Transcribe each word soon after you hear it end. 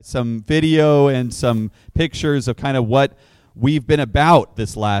some video and some pictures of kind of what we've been about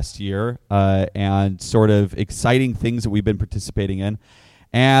this last year and sort of exciting things that we've been participating in.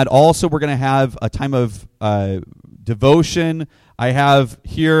 And also we're going to have a time of devotion. I have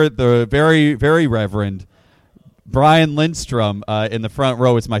here the very, very Reverend Brian Lindstrom in the front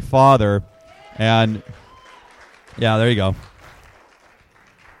row. Is my father. And yeah, there you go.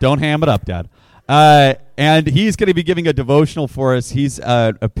 Don't ham it up, Dad. And he's going to be giving a devotional for us. He's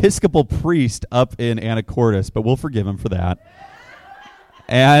an Episcopal priest up in Anacortes, but we'll forgive him for that.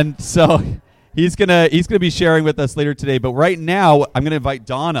 And so he's gonna be sharing with us later today. But right now, I'm going to invite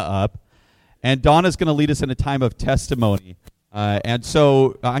Donna up, and Donna's going to lead us in a time of testimony. And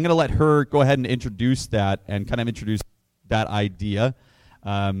so I'm going to let her go ahead and introduce that and kind of introduce that idea.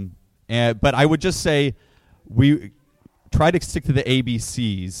 But I would just say we try to stick to the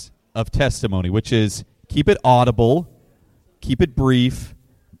ABCs of testimony, which is keep it audible, keep it brief,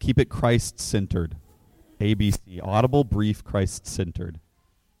 keep it Christ-centered. ABC, audible, brief, Christ-centered.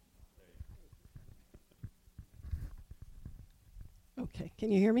 Okay,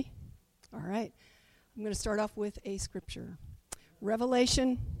 can you hear me? All right. I'm going to start off with a scripture.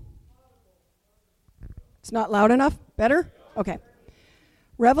 Revelation. It's not loud enough? Better? Okay.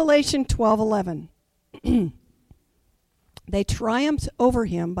 Revelation 12:11. They triumphed over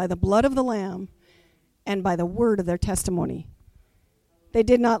him by the blood of the Lamb and by the word of their testimony. They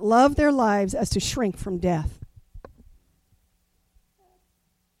did not love their lives as to shrink from death.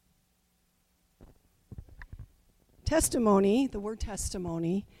 Testimony, the word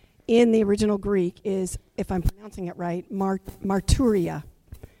testimony, in the original Greek is, if I'm pronouncing it right, marturia.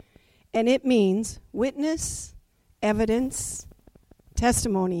 And it means witness, evidence,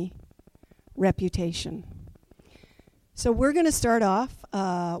 testimony, reputation. So we're going to start off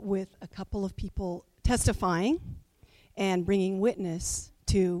with a couple of people testifying and bringing witness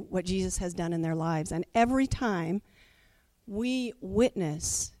to what Jesus has done in their lives. And every time we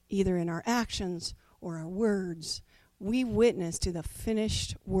witness, either in our actions or our words, we witness to the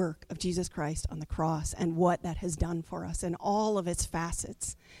finished work of Jesus Christ on the cross and what that has done for us in all of its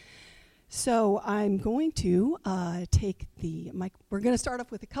facets. So I'm going to take the mic. We're going to start off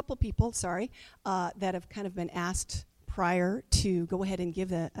with a couple people, that have kind of been asked prior to go ahead and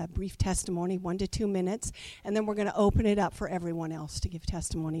give a brief testimony, 1 to 2 minutes, and then we're going to open it up for everyone else to give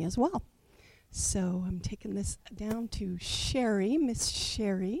testimony as well. So I'm taking this down to Sherry, Miss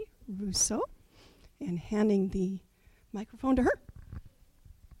Sherry Russo, and handing the microphone to her.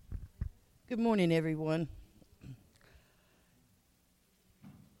 Good morning, everyone.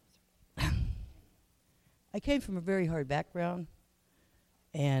 I came from a very hard background,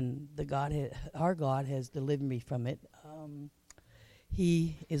 and our God has delivered me from it.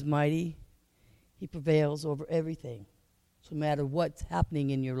 He is mighty. He prevails over everything. So no matter what's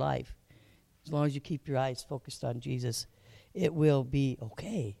happening in your life, as long as you keep your eyes focused on Jesus, it will be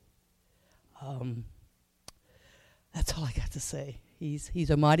okay. That's all I got to say. He's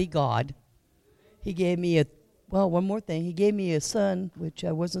a mighty God. He gave me one more thing. He gave me a son, which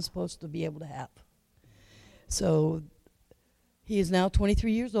I wasn't supposed to be able to have. So he is now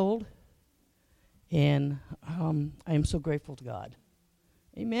 23 years old, and I am so grateful to God.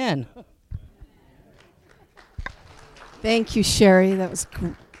 Amen. Thank you, Sherry. That was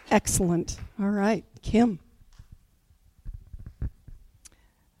excellent. All right, Kim.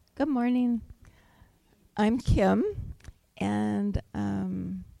 Good morning. I'm Kim, and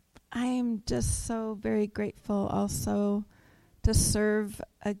I'm just so very grateful also to serve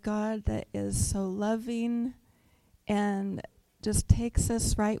a God that is so loving and just takes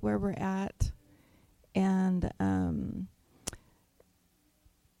us right where we're at. And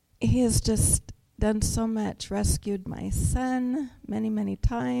he has just done so much, rescued my son many, many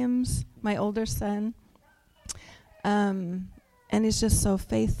times, my older son. And he's just so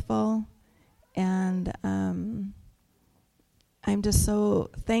faithful. And I'm just so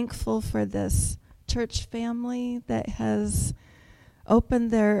thankful for this church family that has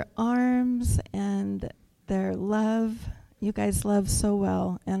opened their arms and their love. You guys love so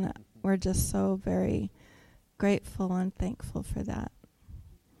well, and we're just so very grateful and thankful for that.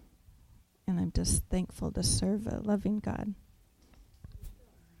 And I'm just thankful to serve a loving God.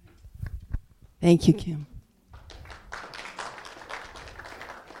 Thank you, Kim.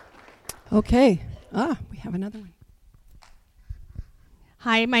 Okay. We have another one.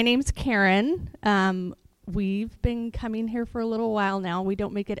 Hi, my name's Karen. We've been coming here for a little while now. We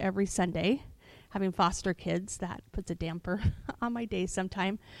don't make it every Sunday. Having foster kids, that puts a damper on my day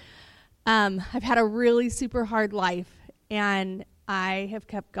sometime. I've had a really super hard life, and I have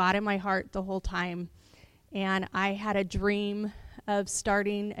kept God in my heart the whole time. And I had a dream of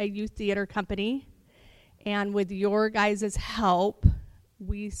starting a youth theater company. And with your guys' help,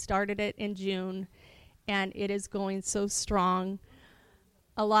 we started it in June, and it is going so strong.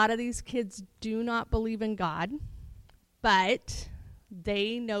 A lot of these kids do not believe in God, but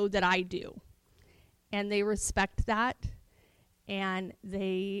they know that I do. And they respect that, and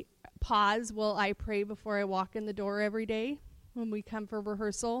they pause while I pray before I walk in the door every day when we come for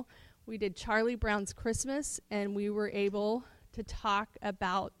rehearsal. We did Charlie Brown's Christmas, and we were able to talk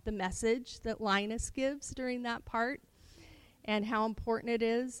about the message that Linus gives during that part and how important it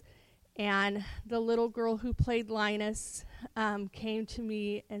is. And the little girl who played Linus came to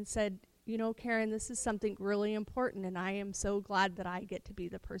me and said, you know, Karen, this is something really important, and I am so glad that I get to be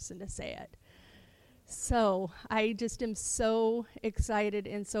the person to say it. So I just am so excited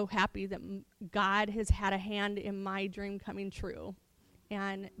and so happy that God has had a hand in my dream coming true.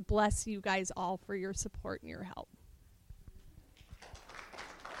 And bless you guys all for your support and your help.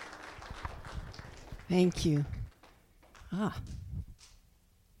 Thank you. I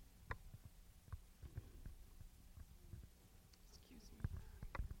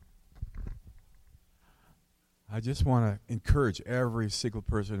just want to encourage every single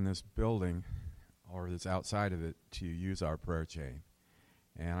person in this building or that's outside of it to use our prayer chain.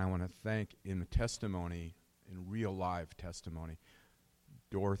 And I want to thank in the testimony, in real live testimony,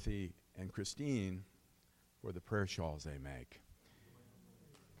 Dorothy and Christine for the prayer shawls they make.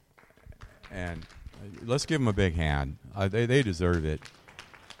 And let's give them a big hand. They deserve it.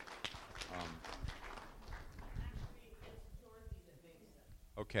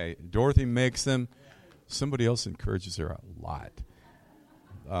 Okay, Dorothy makes them. Somebody else encourages her a lot.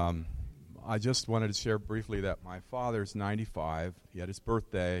 I just wanted to share briefly that my father's 95. He had his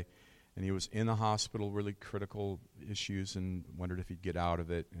birthday, and he was in the hospital, really critical issues, and wondered if he'd get out of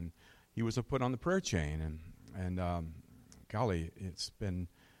it. And he was put on the prayer chain. And golly, it's been,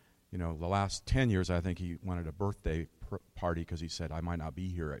 the last 10 years, I think he wanted a birthday party because he said, I might not be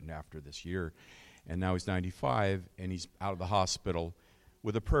here after this year. And now he's 95, and he's out of the hospital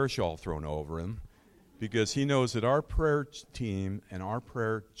with a prayer shawl thrown over him because he knows that our prayer team and our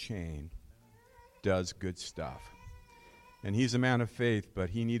prayer chain does good stuff. And he's a man of faith, but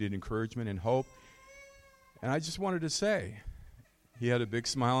he needed encouragement and hope. And I just wanted to say, he had a big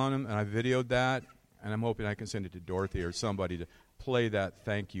smile on him, and I videoed that, and I'm hoping I can send it to Dorothy or somebody to play that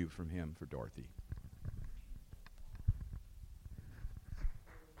thank you from him for Dorothy.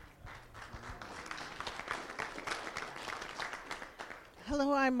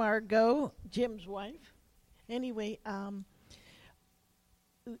 Hello, I'm Margot, Jim's wife. Anyway,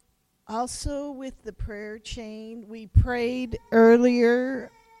 also with the prayer chain, we prayed earlier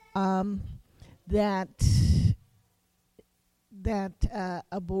that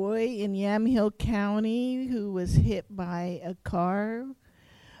a boy in Yamhill County who was hit by a car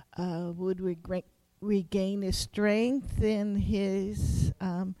would regain his strength and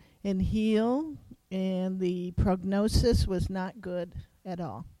and heal, and the prognosis was not good at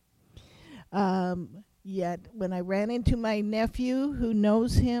all. Yet when I ran into my nephew who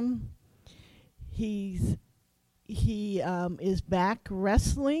knows him, he is back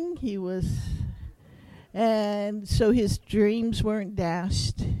wrestling. And so his dreams weren't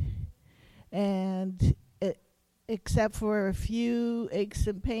dashed. And except for a few aches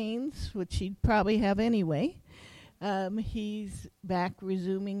and pains, which he'd probably have anyway, he's back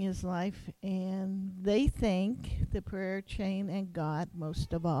resuming his life. And they thank the prayer chain and God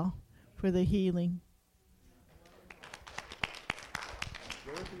most of all for the healing.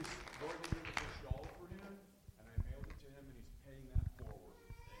 Dorothy gave us a shawl for him, and I mailed it to him, and he's paying that forward.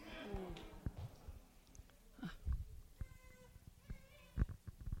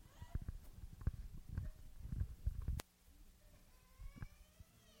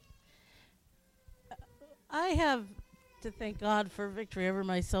 I have to thank God for victory over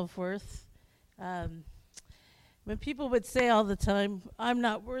my self-worth. When people would say all the time, I'm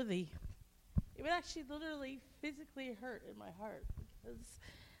not worthy, it would actually literally physically hurt in my heart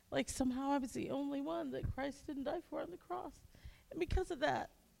because somehow I was the only one that Christ didn't die for on the cross. And because of that,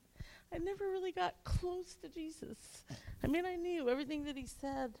 I never really got close to Jesus. I mean, I knew everything that he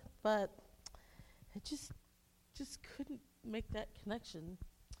said, but I just couldn't make that connection.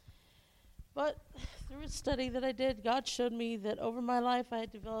 But through a study that I did, God showed me that over my life I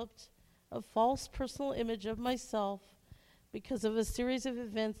had developed a false personal image of myself because of a series of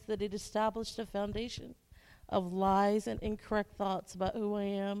events that had established a foundation of lies and incorrect thoughts about who I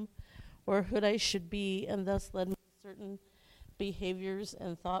am or who I should be, and thus led me to certain behaviors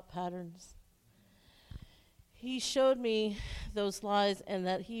and thought patterns. He showed me those lies and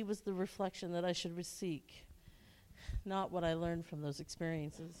that he was the reflection that I should seek. not what I learned from those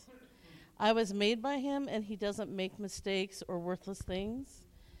experiences. I was made by him, and he doesn't make mistakes or worthless things.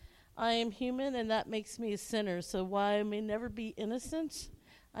 I am human, and that makes me a sinner. So while I may never be innocent,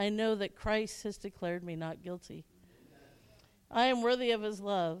 I know that Christ has declared me not guilty. I am worthy of his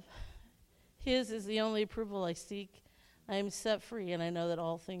love. His is the only approval I seek. I am set free, and I know that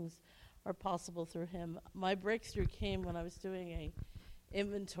all things are possible through him. My breakthrough came when I was doing a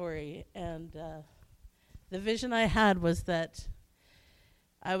inventory, and the vision I had was that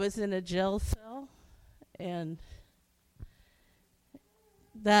I was in a jail cell, and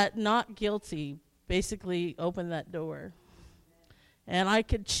that not guilty basically opened that door. And I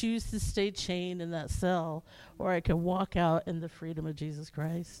could choose to stay chained in that cell, or I could walk out in the freedom of Jesus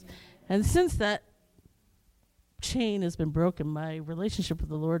Christ. And since that chain has been broken, my relationship with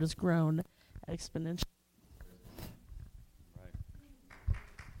the Lord has grown exponentially.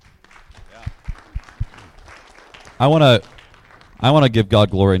 I want to give God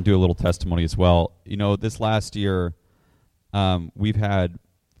glory and do a little testimony as well. You know, this last year, we've had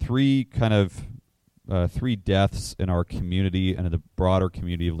three deaths in our community and in the broader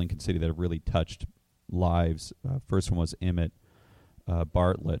community of Lincoln City that have really touched lives. First one was Emmett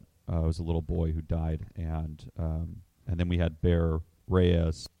Bartlett. Was a little boy who died, and then we had Bear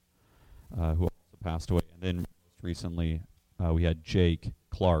Reyes, who also passed away, and then most recently we had Jake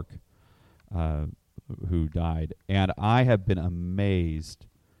Clark, who died. And I have been amazed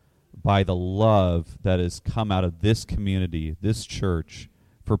by the love that has come out of this community, this church,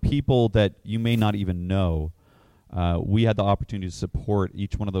 for people that you may not even know. We had the opportunity to support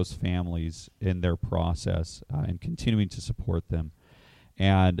each one of those families in their process and continuing to support them.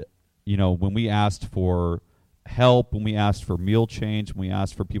 And, you know, when we asked for help, when we asked for meal change, when we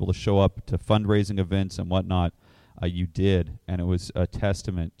asked for people to show up to fundraising events and whatnot, you did. And it was a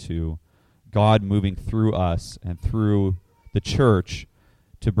testament to God moving through us and through the church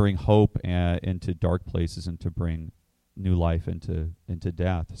to bring hope into dark places and to bring new life into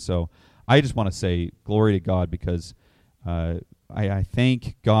death. So I just want to say glory to God, because I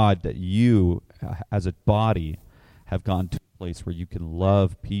thank God that you, as a body, have gone to a place where you can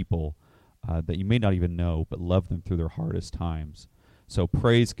love people that you may not even know, but love them through their hardest times. So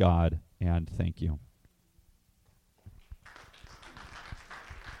praise God and thank you.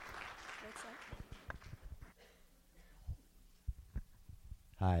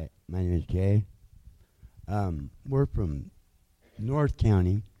 Hi, my name is Jay. We're from North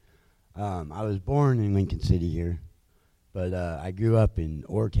County. I was born in Lincoln City here, but I grew up in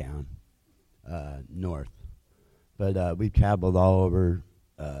Orrtown, north. But we traveled all over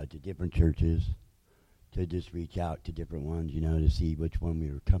to different churches to just reach out to different ones, you know, to see which one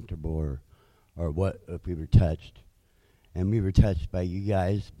we were comfortable or what, if we were touched. And we were touched by you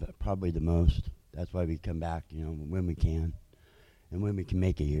guys, but probably the most. That's why we come back, you know, when we can. And when we can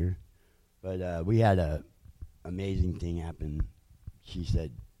make it here. But we had a amazing thing happen. She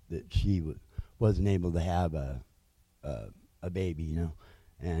said that she wasn't able to have a baby, you know.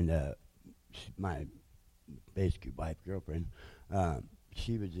 And my basically wife, girlfriend,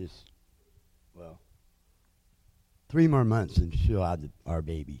 she was just, 3 more months and she'll have our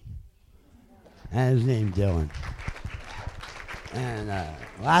baby. And his name's Dylan. And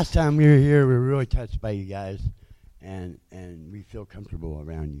last time we were here, we were really touched by you guys. And we feel comfortable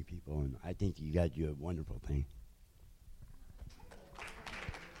around you people, and I think you guys do a wonderful thing.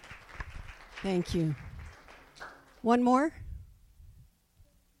 Thank you. One more?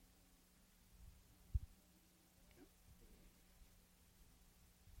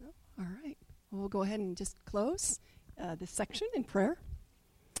 No? All right. Well, we'll go ahead and just close this section in prayer.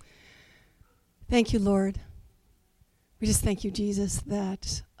 Thank you, Lord. We just thank you, Jesus,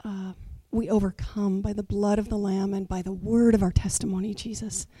 that we overcome by the blood of the Lamb and by the word of our testimony,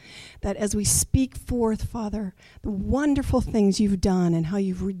 Jesus. That as we speak forth, Father, the wonderful things you've done and how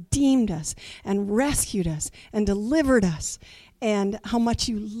you've redeemed us and rescued us and delivered us and how much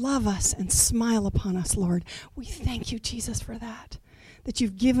you love us and smile upon us, Lord. We thank you, Jesus, for that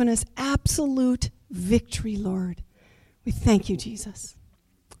you've given us absolute victory, Lord. We thank you, Jesus.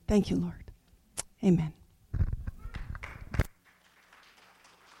 Thank you, Lord. Amen.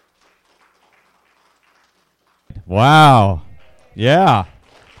 Wow. Yeah.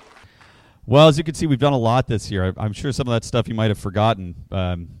 Well, as you can see, we've done a lot this year. I'm sure some of that stuff you might have forgotten.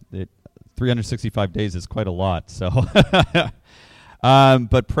 365 days is quite a lot. So,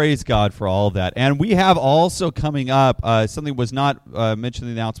 but praise God for all of that. And we have also coming up, something was not mentioned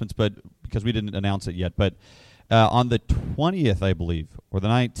in the announcements, but because we didn't announce it yet, but on the 20th, I believe, or the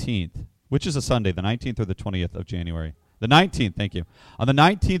 19th, which is a Sunday, the 19th or the 20th of January. The 19th, thank you. On the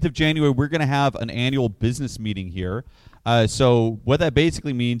 19th of January, we're going to have an annual business meeting here. So what that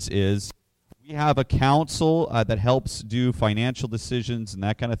basically means is we have a council that helps do financial decisions and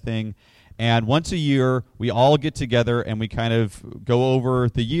that kind of thing. And once a year, we all get together and we kind of go over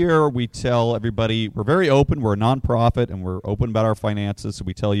the year. We tell everybody, we're very open. We're a nonprofit and we're open about our finances. So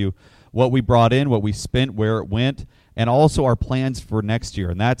we tell you what we brought in, what we spent, where it went, and also our plans for next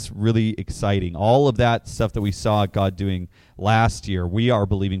year. And that's really exciting. All of that stuff that we saw God doing last year, we are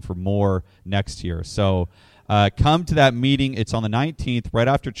believing for more next year. So come to that meeting. It's on the 19th, right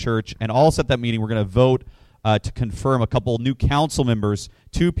after church. And also at that meeting, we're going to vote to confirm a couple new council members.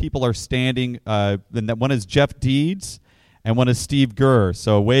 2 people are standing. One is Jeff Deeds, and one is Steve Gurr.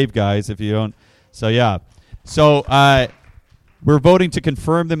 So wave, guys, if you don't. So, yeah. So we're voting to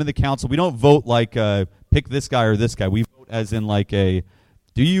confirm them in the council. We don't vote like pick this guy or this guy. We vote as in like do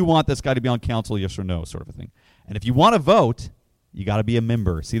you want this guy to be on council, yes or no, sort of a thing. And if you want to vote, you got to be a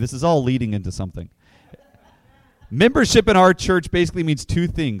member. See, this is all leading into something. Membership in our church basically means 2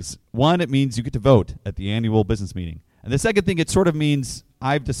 things. One, it means you get to vote at the annual business meeting. And the second thing, it sort of means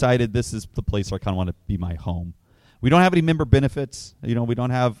I've decided this is the place where I kind of want to be my home. We don't have any member benefits. We don't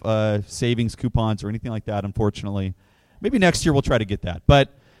have savings coupons or anything like that, unfortunately. Maybe next year we'll try to get that.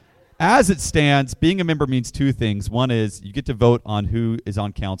 But as it stands, being a member means 2 things. One is you get to vote on who is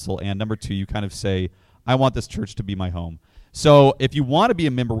on council. And number 2, you kind of say, I want this church to be my home. So if you want to be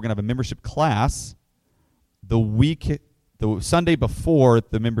a member, we're going to have a membership class the Sunday before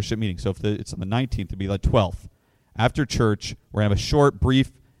the membership meeting. So if it's on the 19th, it'll be the 12th. After church, we're going to have a short,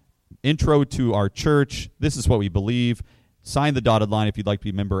 brief intro to our church. This is what we believe. Sign the dotted line if you'd like to be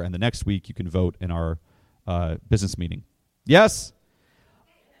a member, and the next week you can vote in our business meeting. Yes?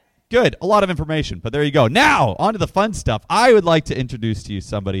 Good. A lot of information, but there you go. Now, on to the fun stuff. I would like to introduce to you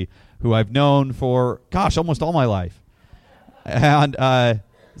somebody who I've known for, almost all my life. And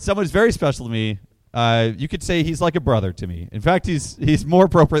someone who's very special to me. You could say he's like a brother to me. In fact, he's more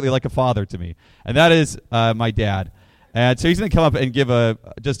appropriately like a father to me, and that is my dad. And so he's going to come up and give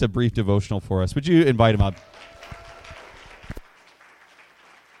just a brief devotional for us. Would you invite him up?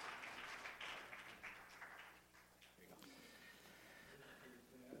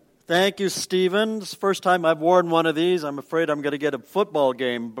 Thank you, Stephen. It's the first time I've worn one of these. I'm afraid I'm going to get a football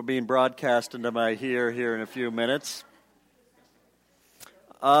game being broadcast into my ear here in a few minutes.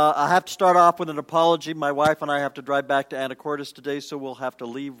 I have to start off with an apology. My wife and I have to drive back to Anacortes today, so we'll have to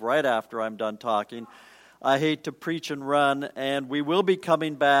leave right after I'm done talking. I hate to preach and run, and we will be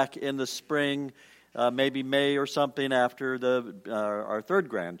coming back in the spring, maybe May or something, after our 3rd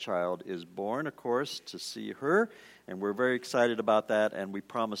grandchild is born, of course, to see her. And we're very excited about that, and we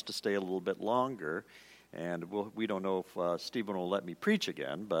promise to stay a little bit longer. And we don't know if Stephen will let me preach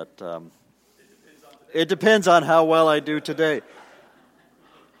again, but it depends on how well I do today.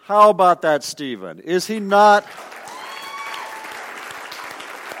 How about that, Stephen? Is he not?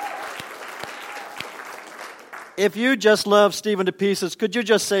 If you just love Stephen to pieces, could you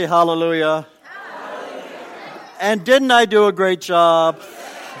just say hallelujah? Hallelujah. And didn't I do a great job?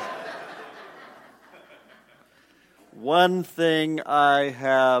 One thing I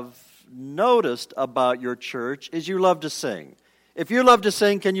have noticed about your church is you love to sing. If you love to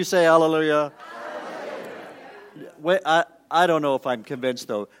sing, can you say hallelujah? Hallelujah. Wait, I don't know if I'm convinced,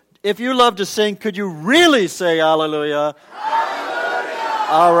 though. If you love to sing, could you really say hallelujah? Hallelujah!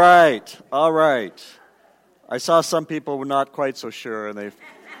 All right. I saw some people were not quite so sure,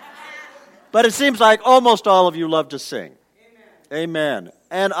 but it seems like almost all of you love to sing. Amen.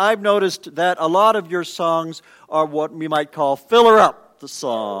 And I've noticed that a lot of your songs are what we might call filler up the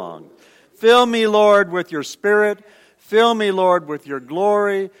song. Fill me, Lord, with your Spirit. Fill me, Lord, with your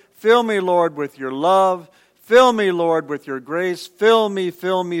glory. Fill me, Lord, with your love. Fill me, Lord, with your grace. Fill me,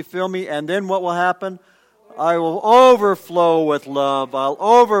 fill me, fill me. And then what will happen? I will overflow with love. I'll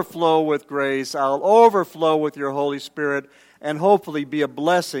overflow with grace. I'll overflow with your Holy Spirit and hopefully be a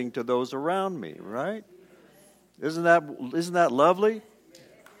blessing to those around me, right? Isn't that lovely?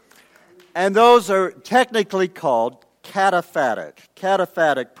 And those are technically called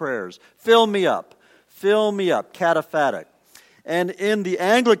cataphatic prayers. Fill me up, cataphatic. And in the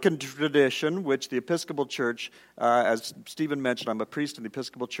Anglican tradition, which the Episcopal Church, as Stephen mentioned, I'm a priest in the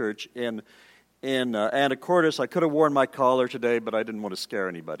Episcopal Church in Anacortes. I could have worn my collar today, but I didn't want to scare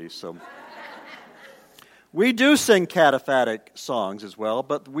anybody. So we do sing cataphatic songs as well,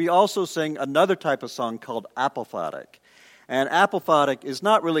 but we also sing another type of song called apophatic. And apophatic is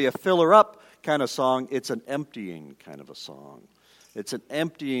not really a filler-up kind of song. It's an emptying kind of a song. It's an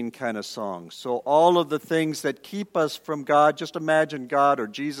emptying kind of song. So all of the things that keep us from God, just imagine God or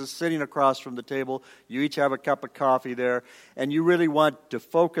Jesus sitting across from the table. You each have a cup of coffee there, and you really want to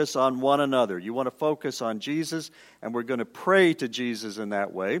focus on one another. You want to focus on Jesus, and we're going to pray to Jesus in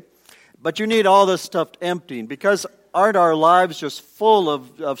that way. But you need all this stuff emptying, because aren't our lives just full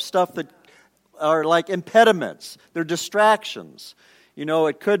of stuff that are like impediments? They're distractions. You know,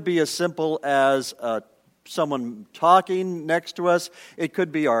 it could be as simple as someone talking next to us. It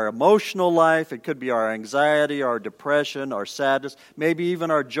could be our emotional life. It could be our anxiety, our depression, our sadness, maybe even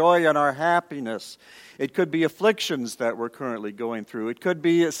our joy and our happiness. It could be afflictions that we're currently going through. It could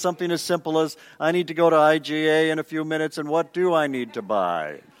be something as simple as, I need to go to IGA in a few minutes, and what do I need to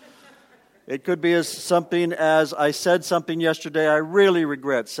buy? It could be as something as, I said something yesterday I really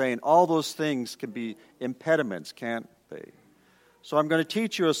regret saying. All those things can be impediments, can't they? So I'm going to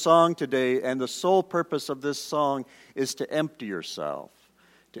teach you a song today, and the sole purpose of this song is to empty yourself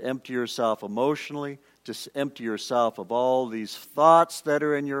emotionally, to empty yourself of all these thoughts that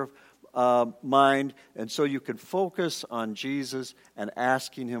are in your mind, and so you can focus on Jesus and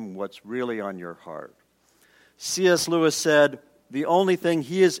asking Him what's really on your heart. C.S. Lewis said, the only thing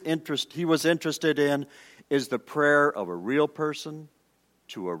he was interested in is the prayer of a real person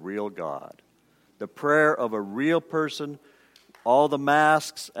to a real God. The prayer of a real person. All the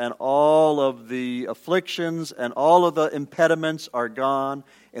masks and all of the afflictions and all of the impediments are gone,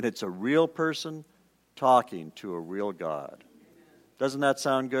 and it's a real person talking to a real God. Doesn't that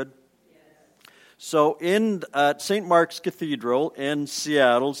sound good? So at St. Mark's Cathedral in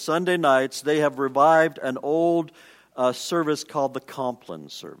Seattle, Sunday nights, they have revived an old service called the Compline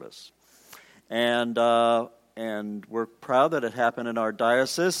service. And we're proud that it happened in our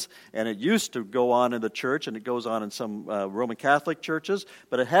diocese, and it used to go on in the church, and it goes on in some Roman Catholic churches,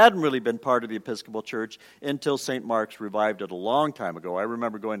 but it hadn't really been part of the Episcopal Church until St. Mark's revived it a long time ago. I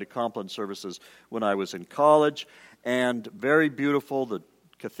remember going to Compline services when I was in college, and very beautiful. The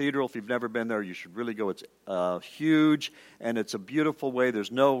cathedral, if you've never been there, you should really go. It's huge, and it's a beautiful way.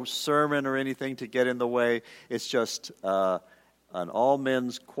 There's no sermon or anything to get in the way. It's just an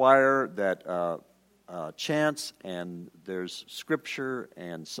all-men's choir that chants, and there's scripture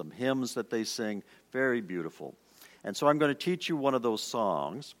and some hymns that they sing. Very beautiful. And so I'm going to teach you one of those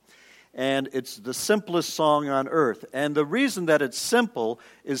songs, and it's the simplest song on earth. And the reason that it's simple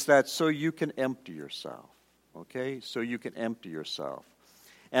is that so you can empty yourself, okay? So you can empty yourself.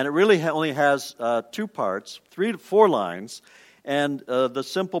 And it really only has 2 parts, 3 to 4 lines. And the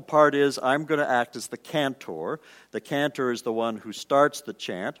simple part is I'm going to act as the cantor. The cantor is the one who starts the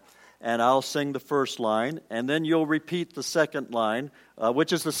chant. And I'll sing the first line, and then you'll repeat the second line,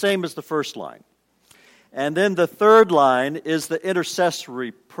 which is the same as the first line. And then the third line is the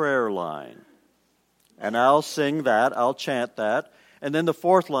intercessory prayer line. And I'll sing that, I'll chant that. And then the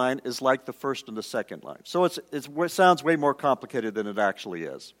fourth line is like the first and the second line. So it sounds way more complicated than it actually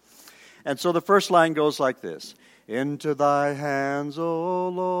is. And so the first line goes like this. Into thy hands, O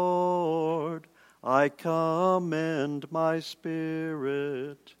Lord, I commend my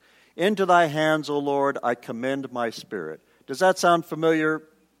spirit. Into thy hands, O Lord, I commend my spirit. Does that sound familiar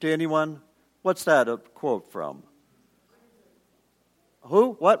to anyone? What's that a quote from?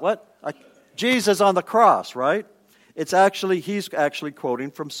 Who? What? Jesus on the cross, right? He's actually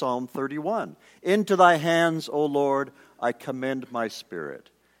quoting from Psalm 31. Into thy hands, O Lord, I commend my spirit.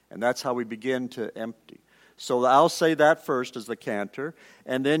 And that's how we begin to empty. So I'll say that first as the cantor,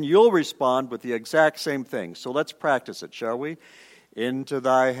 and then you'll respond with the exact same thing. So let's practice it, shall we? Into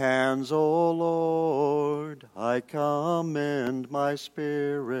thy hands, O Lord, I commend my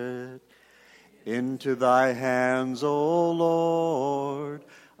spirit. Into thy hands, O Lord,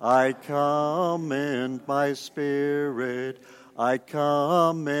 I commend my spirit. I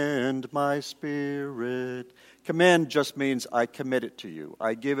commend my spirit. Commend just means I commit it to you.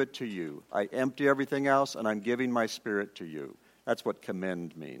 I give it to you. I empty everything else, and I'm giving my spirit to you. That's what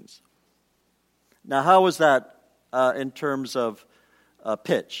commend means. Now, how was that in terms of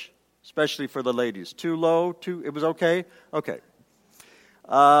pitch, especially for the ladies? Too low? It was okay? Okay.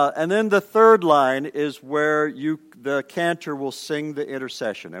 And then the third line is where the cantor will sing the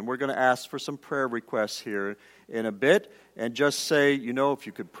intercession. And we're going to ask for some prayer requests here in a bit. And just say, if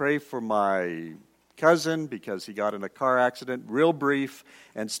you could pray for my cousin because he got in a car accident, real brief.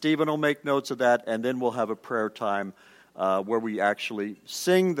 And Stephen will make notes of that. And then we'll have a prayer time where we actually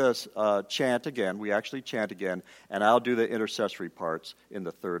sing this chant again. We actually chant again, and I'll do the intercessory parts in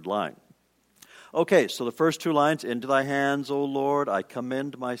the third line. Okay, so the first 2 lines, into thy hands, O Lord, I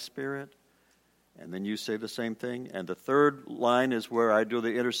commend my spirit. And then you say the same thing. And the third line is where I do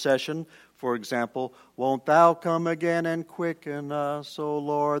the intercession. For example, won't thou come again and quicken us, O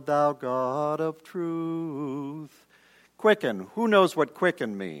Lord, thou God of truth. Quicken. Who knows what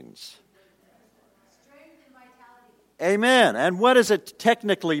quicken means? Strength and vitality. Amen. And what does it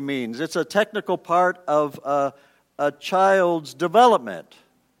technically mean? It's a technical part of a child's development,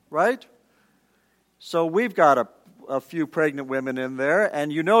 right? So we've got a few pregnant women in there,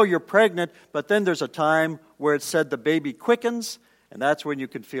 and you know you're pregnant, but then there's a time where it said the baby quickens, and that's when you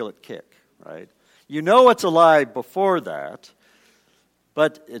can feel it kick, right? You know it's alive before that,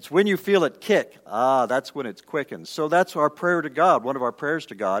 but it's when you feel it kick, that's when it's quickened. So that's our prayer to God. One of our prayers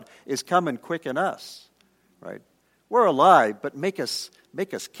to God is come and quicken us, right? We're alive, but make us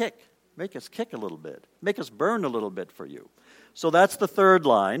kick. Make us kick a little bit. Make us burn a little bit for you. So that's the third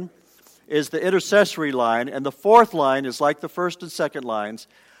line, is the intercessory line. And the fourth line is like the first and second lines.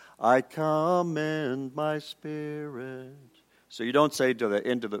 I commend my spirit. So you don't say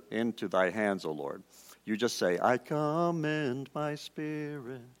into thy hands, O Lord. You just say, I commend my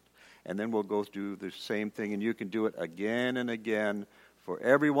spirit. And then we'll go through the same thing. And you can do it again and again for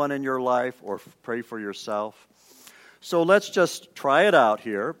everyone in your life, or pray for yourself. So let's just try it out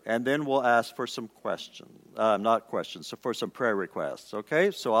here, and then we'll ask for some questions. So for some prayer requests,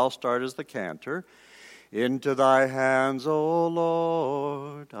 okay? So I'll start as the cantor. Into thy hands, O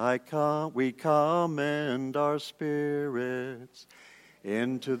Lord, we commend our spirits.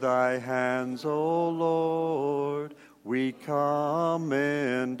 Into thy hands, O Lord, we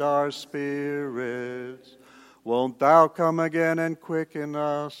commend our spirits. Won't thou come again and quicken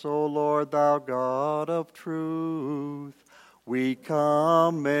us, O Lord, thou God of truth? We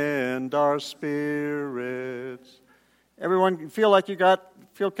commend our spirits. Everyone feel like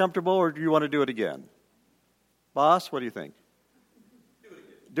feel comfortable, or do you want to do it again? Boss, what do you think?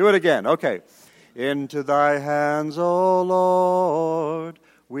 Do it again. Okay. Into thy hands, O Lord,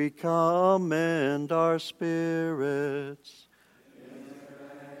 we commend our spirits.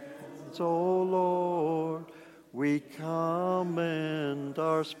 O Lord, we commend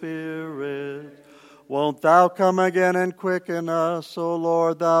our spirit. Won't thou come again and quicken us, O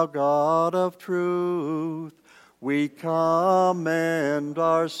Lord, thou God of truth? We commend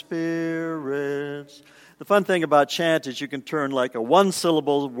our spirits. The fun thing about chant is you can turn like a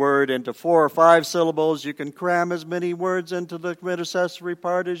one-syllable word into 4 or 5 syllables. You can cram as many words into the intercessory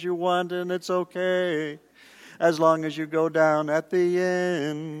part as you want, and it's okay, as long as you go down at the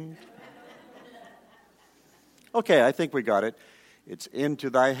end. Okay, I think we got it. It's into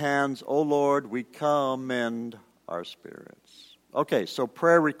thy hands, O Lord, we commend our spirits. Okay, so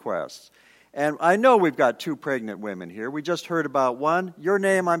prayer requests. And I know we've got 2 pregnant women here. We just heard about one. Your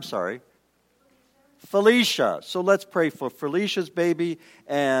name, I'm sorry. Felicia. So let's pray for Felicia's baby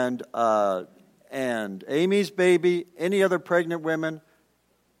and Amy's baby. Any other pregnant women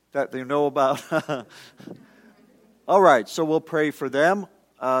that they know about? All right, so we'll pray for them.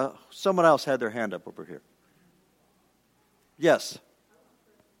 Someone else had their hand up over here. Yes.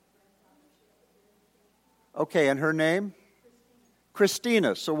 Okay, and her name?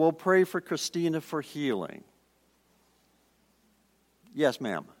 Christina. So we'll pray for Christina for healing. Yes,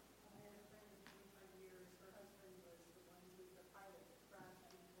 ma'am.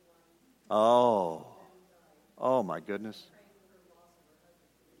 Oh my goodness.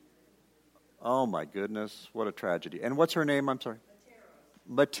 Oh my goodness, what a tragedy. And what's her name? I'm sorry.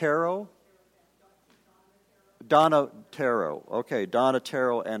 Matero? Donna Taro. Okay, Donna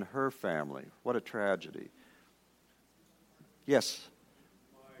Taro and her family. What a tragedy. Yes.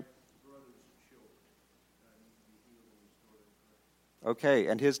 My brother's children need to be healed and restored in Christ. Okay,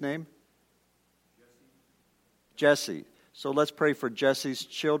 and his name? Jesse. Jesse. So let's pray for Jesse's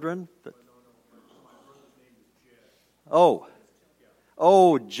children. No, my brother's name is Jed.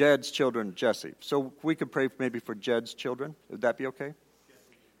 Oh, Jed's children, Jesse. So we could pray maybe for Jed's children. Would that be okay?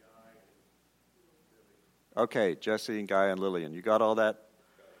 Okay, Jesse and Guy and Lillian. You got all that,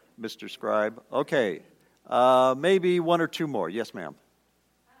 Mr. Scribe? Okay. Maybe 1 or 2 more. Yes, ma'am.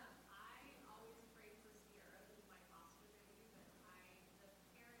 I always pray for Sierra, who's my foster baby, but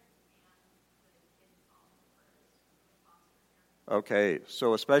the parents and the kids also first, the foster parents. Okay,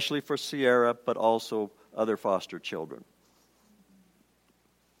 so especially for Sierra, but also other foster children.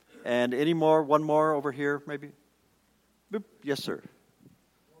 And any more? 1 more over here, maybe? Boop. Yes, sir.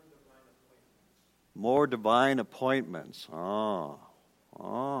 More divine appointments. Oh.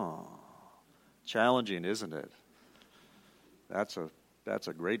 Challenging, isn't it? That's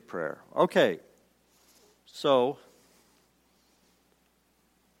a great prayer. Okay. So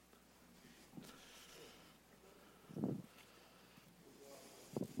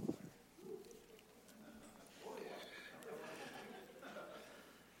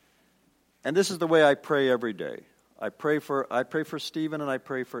And this is the way I pray every day. I pray for Stephen and I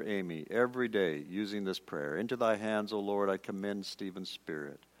pray for Amy every day using this prayer. Into thy hands, O Lord, I commend Stephen's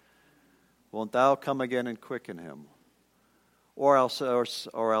spirit. Won't thou come again and quicken him? Or I'll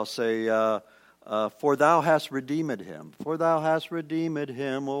say, for thou hast redeemed him. For thou hast redeemed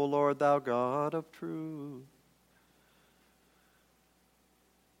him, O Lord, thou God of truth.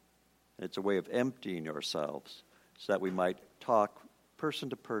 It's a way of emptying ourselves so that we might talk person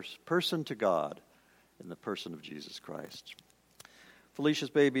to person to God in the person of Jesus Christ. Felicia's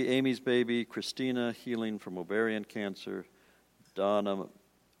baby, Amy's baby, Christina, healing from ovarian cancer. Donna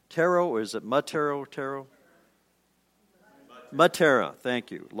Taro, or is it Matero? Taro? Matera, thank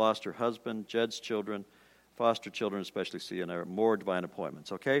you. Lost her husband, Jed's children, foster children, especially seeing more divine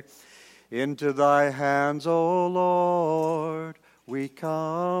appointments, okay? Into thy hands, O Lord, we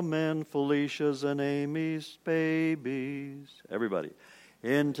commend Felicia's and Amy's babies. Everybody.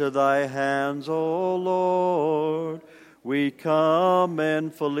 Into thy hands, O Lord, we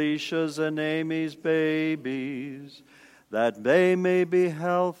commend Felicia's and Amy's babies, that they may be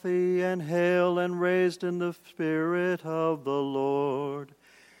healthy and hale and raised in the Spirit of the Lord.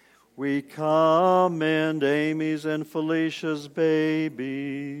 We commend Amy's and Felicia's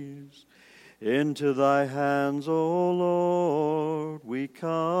babies. Into thy hands, O Lord, we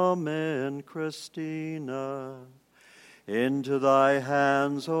commend Christina. Into thy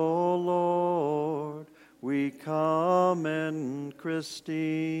hands, O Lord, we commend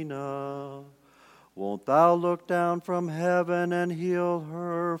Christina. Won't thou look down from heaven and heal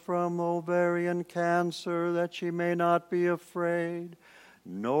her from ovarian cancer, that she may not be afraid,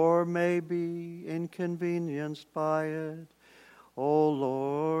 nor may be inconvenienced by it? O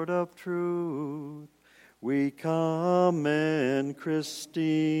Lord of truth, we commend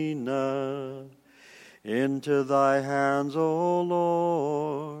Christina. Into thy hands, O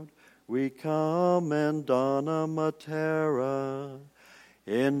Lord, we commend Donna Matera.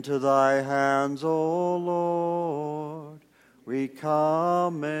 Into thy hands, O Lord, we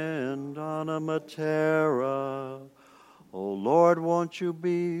commend Donna Matera. O Lord, won't you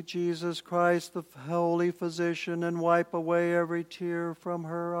be Jesus Christ, the holy physician, and wipe away every tear from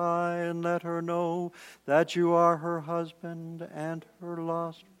her eye, and let her know that you are her husband and her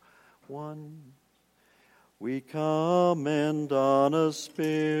lost one. We commend Donna's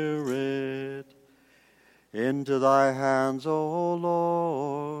spirit. Into thy hands, O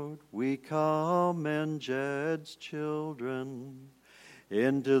Lord, we commend Jed's children.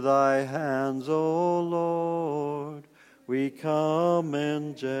 Into thy hands, O Lord, we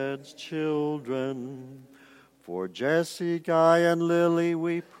commend Jed's children. For Jesse, Guy, and Lily,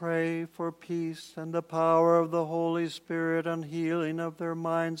 we pray for peace and the power of the Holy Spirit and healing of their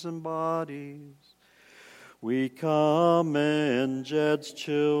minds and bodies. We commend Jed's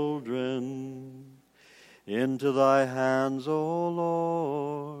children. Into thy hands, O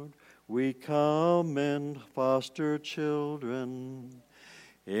Lord, we commend foster children.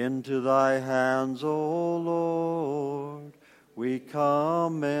 Into thy hands, O Lord, we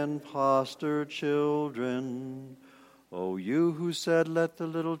commend foster children. O you who said, let the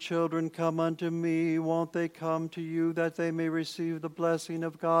little children come unto me, won't they come to you, that they may receive the blessing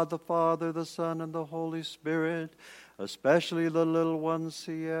of God the Father, the Son, and the Holy Spirit, especially the little one,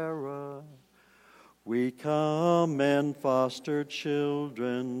 Sierra? We commend foster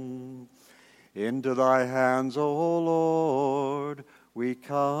children. Into thy hands, O Lord, we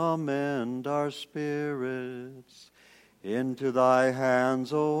commend our spirits. Into thy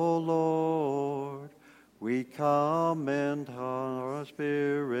hands, O Lord, we commend our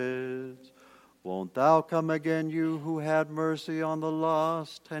spirits. Won't thou come again, you who had mercy on the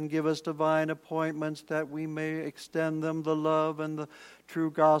lost, and give us divine appointments, that we may extend them the love and the true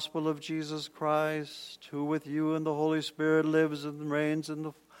gospel of Jesus Christ, who with you and the Holy Spirit lives and reigns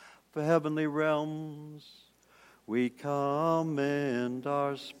in the heavenly realms. We commend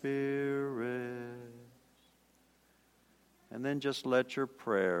our spirits. And then just let your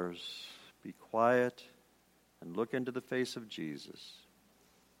prayers be quiet and look into the face of Jesus.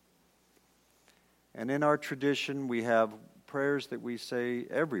 And in our tradition, we have prayers that we say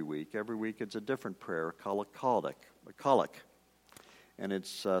every week. Every week it's a different prayer, collect. And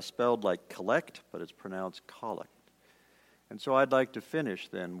it's spelled like collect, but it's pronounced collect. And so I'd like to finish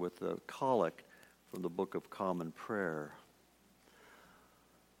then with the collect from the Book of Common Prayer.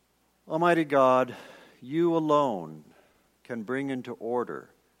 Almighty God, you alone can bring into order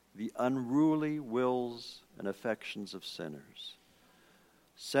the unruly wills and affections of sinners.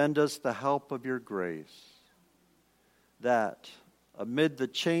 Send us the help of your grace, that amid the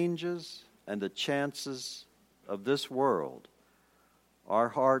changes and the chances of this world, our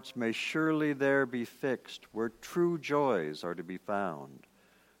hearts may surely there be fixed, where true joys are to be found.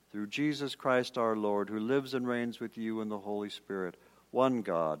 Through Jesus Christ our Lord, who lives and reigns with you in the Holy Spirit, one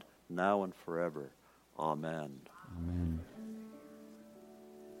God, now and forever. Amen. Amen.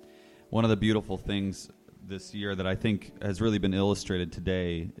 One of the beautiful things this year that I think has really been illustrated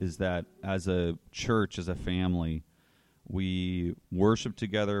today is that as a church, as a family, we worship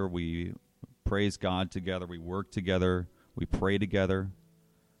together, we praise God together, we work together, we pray together,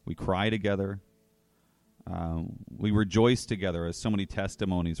 we cry together, we rejoice together, as so many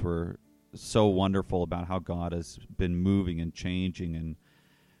testimonies were so wonderful about how God has been moving and changing and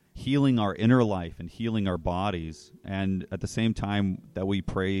healing our inner life and healing our bodies. And at the same time that we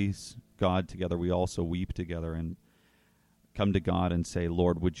praise God together, we also weep together and come to God and say,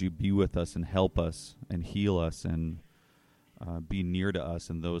 Lord, would you be with us and help us and heal us and be near to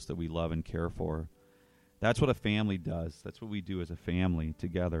us and those that we love and care for. That's what a family does. That's what we do as a family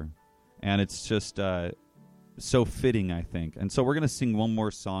together. And it's just so fitting, I think. And so we're going to sing one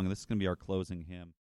more song. This is going to be our closing hymn.